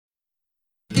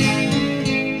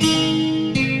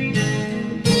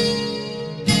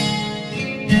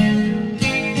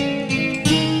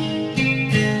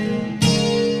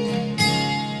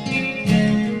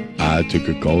took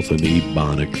a course in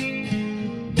Ebonics.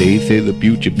 They say the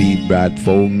future be bright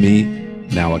for me.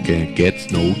 Now I can't get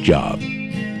no job,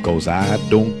 'cause I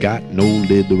don't got no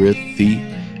literacy.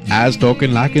 I was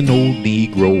talking like an old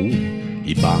Negro.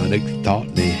 Ebonics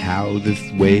taught me how this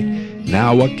way.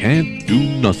 Now I can't do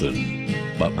nothing,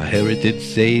 but my heritage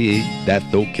say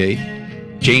that's okay.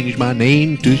 Changed my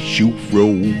name to Shufro.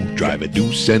 Drive a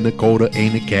deuce and a quarter,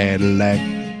 ain't a Cadillac.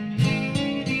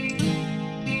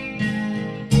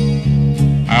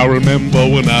 I remember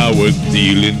when I was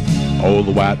stealing all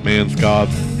the white man's cars,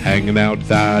 hanging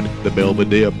outside the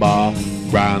Belvedere bar,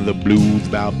 crying the blues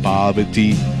about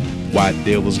poverty. White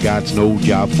devils got no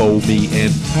job for me,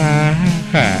 and I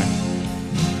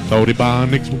thought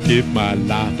Ebonics would give my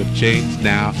life a chance.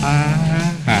 Now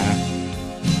I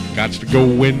got to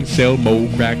go and sell more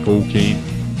crack cocaine,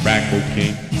 crack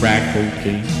cocaine, crack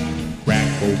cocaine, crack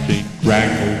cocaine, crack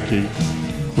cocaine,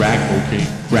 crack cocaine,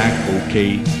 crack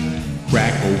cocaine,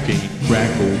 crack cocaine,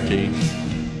 crack cocaine.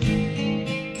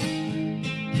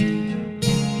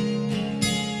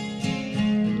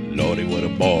 Lordy, what a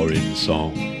boring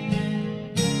song.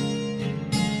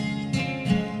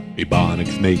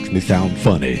 Ebonics makes me sound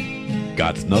funny.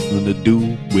 Got nothing to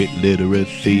do with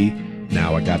literacy.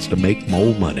 Now I got to make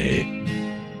more money.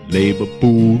 Labor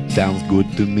pool sounds good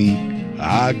to me.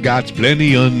 I got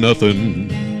plenty of nothing.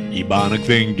 Ebonics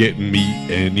ain't getting me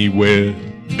anywhere.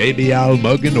 Maybe I'll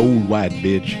mug an old white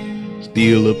bitch,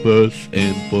 steal a purse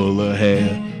and full of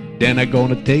hair. Then I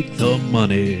gonna take some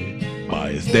money,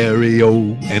 buy a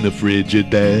stereo and a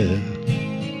Frigidaire.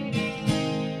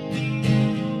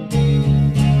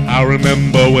 I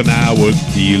remember when I was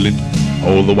stealing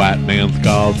all the white man's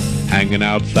cars, hanging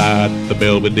outside the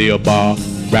Belvedere bar,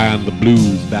 crying the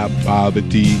blues about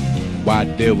poverty.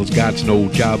 White devils got no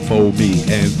job for me,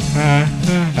 and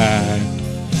I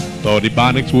thought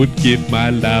Ebonics would give my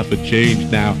life a change.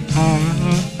 Now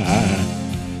I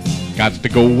got to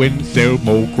go and sell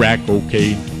more crack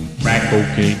cocaine, crack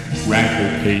cocaine, crack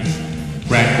cocaine,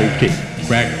 crack cocaine,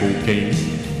 crack cocaine,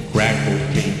 crack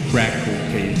cocaine, crack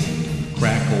cocaine,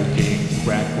 crack cocaine,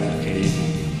 crack cocaine,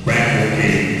 crack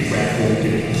cocaine, crack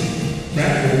cocaine,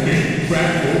 crack cocaine,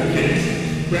 crack cocaine.